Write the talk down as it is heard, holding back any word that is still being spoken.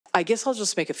I guess I'll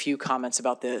just make a few comments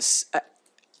about this.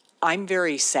 I'm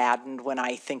very saddened when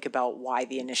I think about why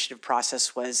the initiative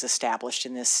process was established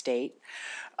in this state.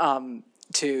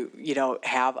 To,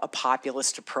 have a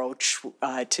populist approach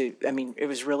it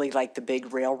was really like the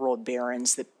big railroad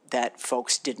barons that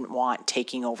folks didn't want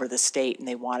taking over the state, and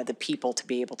they wanted the people to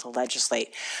be able to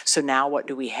legislate. So now what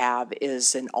do we have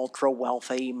is an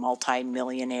ultra-wealthy,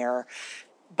 multi-millionaire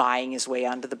buying his way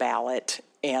onto the ballot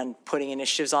and putting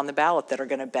initiatives on the ballot that are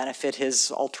going to benefit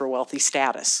his ultra-wealthy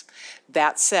status.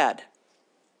 That said,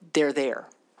 they're there.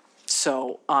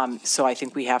 So I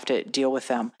think we have to deal with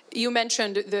them. You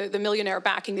mentioned the millionaire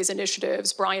backing these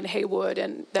initiatives, Brian Haywood,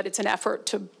 and that it's an effort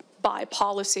to buy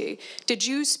policy. Did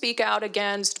you speak out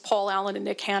against Paul Allen and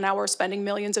Nick Hanauer spending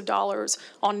millions of dollars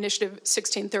on Initiative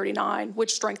 1639,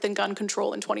 which strengthened gun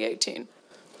control in 2018?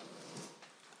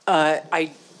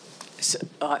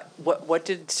 What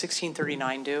did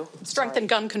 1639 do? Strengthen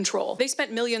gun control. They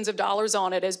spent millions of dollars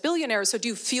on it as billionaires, so do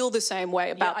you feel the same way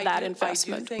about that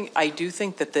investment? I do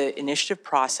think that the initiative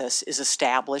process is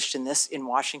established in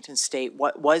Washington State,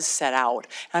 what was set out.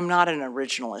 I'm not an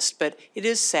originalist, but it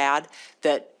is sad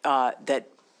that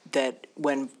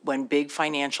when big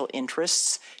financial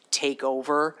interests take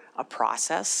over a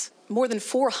process. More than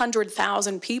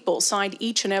 400,000 people signed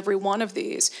each and every one of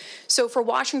these. So for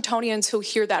Washingtonians who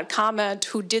hear that comment,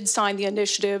 who did sign the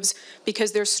initiatives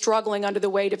because they're struggling under the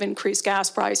weight of increased gas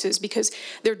prices, because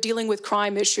they're dealing with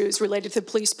crime issues related to the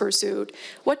police pursuit,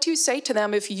 what do you say to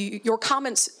them if your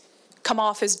comments come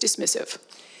off as dismissive?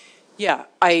 Yeah,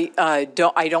 I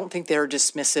don't think they're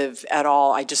dismissive at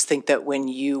all. I just think that when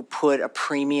you put a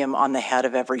premium on the head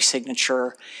of every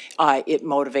signature, it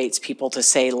motivates people to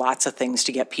say lots of things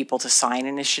to get people to sign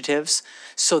initiatives.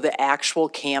 So the actual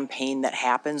campaign that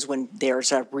happens when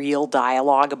there's a real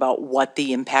dialogue about what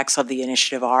the impacts of the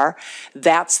initiative are,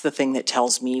 that's the thing that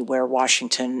tells me what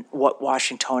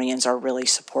Washingtonians are really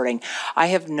supporting. I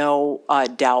have no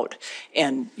doubt,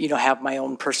 and have my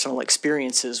own personal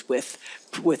experiences with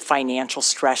financial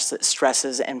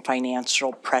stresses and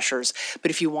financial pressures.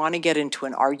 But if you want to get into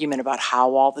an argument about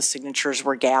how all the signatures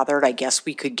were gathered, I guess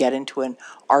we could get into an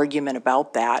argument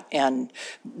about that. And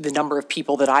the number of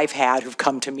people that I've had who've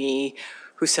come to me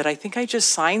who said, I think I just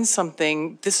signed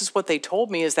something. This is what they told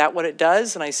me. Is that what it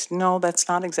does? And I said, no, that's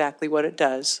not exactly what it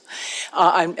does.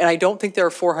 And I don't think there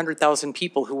are 400,000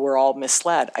 people who were all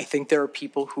misled. I think there are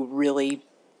people who really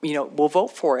will vote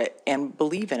for it and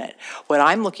believe in it. What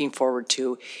I'm looking forward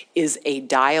to is a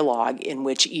dialogue in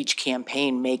which each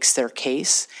campaign makes their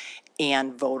case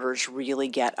and voters really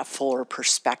get a fuller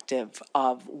perspective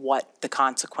of what the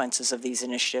consequences of these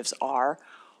initiatives are,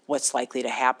 what's likely to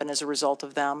happen as a result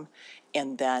of them,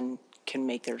 and then can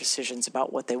make their decisions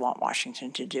about what they want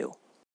Washington to do.